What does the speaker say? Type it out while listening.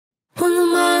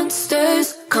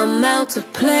monsters come out to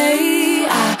play,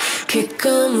 I kick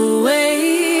 'em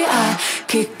away, I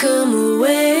kick 'em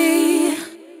away.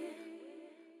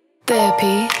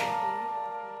 Therapy.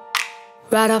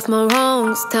 Right off my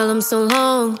wrongs, tell 'em so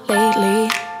long lately.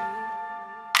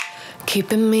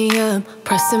 Keeping me up,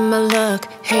 pressing my luck,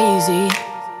 hazy.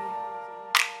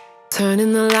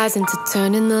 Turning the lies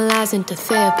into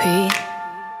therapy.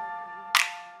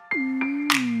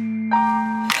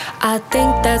 I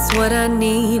think that's what I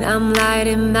need. I'm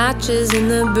lighting matches in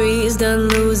the breeze, done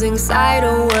losing sight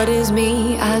of what is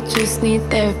me. I just need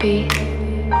therapy.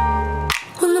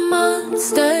 When the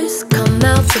monsters come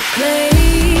out to play,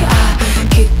 I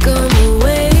kick 'em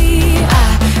away, I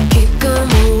kick 'em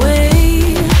away.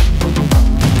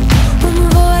 When the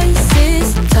voices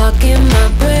talk in my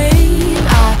brain,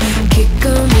 I kick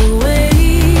 'em away,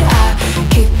 I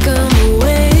kick 'em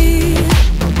away.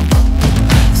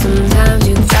 Sometimes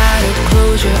you gotta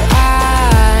close your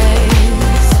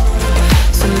eyes,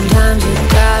 sometimes you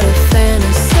gotta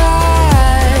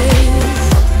fantasize.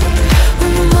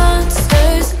 When the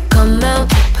monsters come out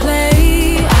to play,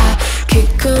 I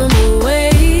kick 'em away,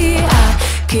 I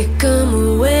kick 'em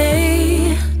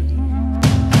away.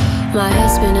 My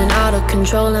head's spinning out of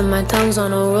control and my tongue's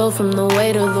on a roll from the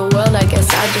weight of the world. I guess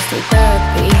I just need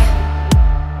therapy.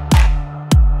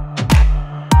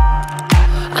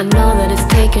 I know that it's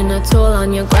taking a toll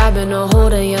on you, grabbing a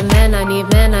hold of your man. I need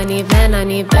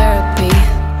therapy.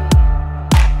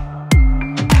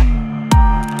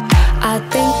 I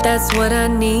think that's what I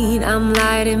need. I'm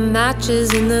lighting matches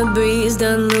in the breeze,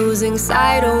 done losing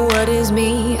sight of what is me.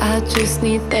 I just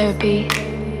need therapy.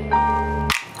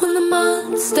 When the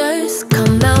monsters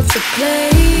come out to play,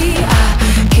 I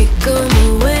kick 'em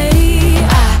away,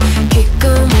 I kick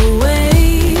 'em away.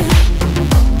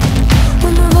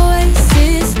 When the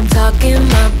voices talk in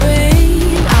my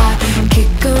brain, I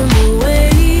kick 'em away,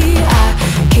 I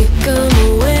kick 'em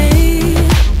away.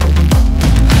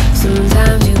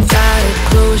 Sometimes you gotta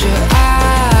close your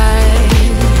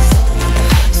eyes,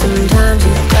 sometimes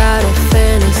you gotta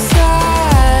fantasize.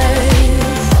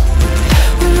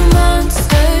 When the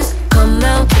monsters come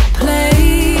out to play,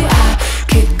 I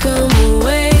kick 'em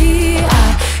away, I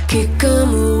kick 'em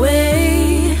away.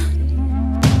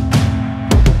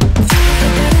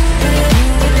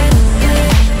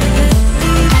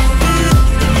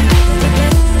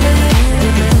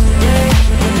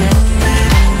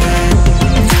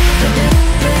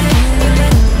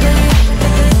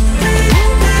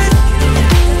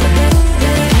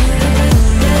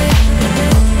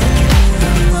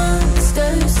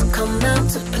 Monsters come out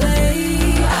to play,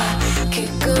 I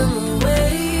kick 'em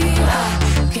away, I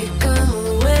kick 'em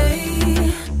away.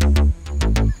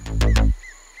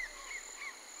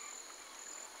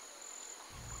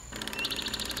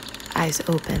 Eyes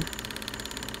open.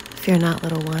 Fear not,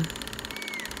 little one.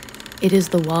 It is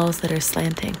the walls that are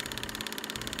slanting.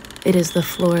 It is the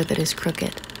floor that is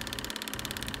crooked.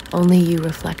 Only you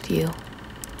reflect you.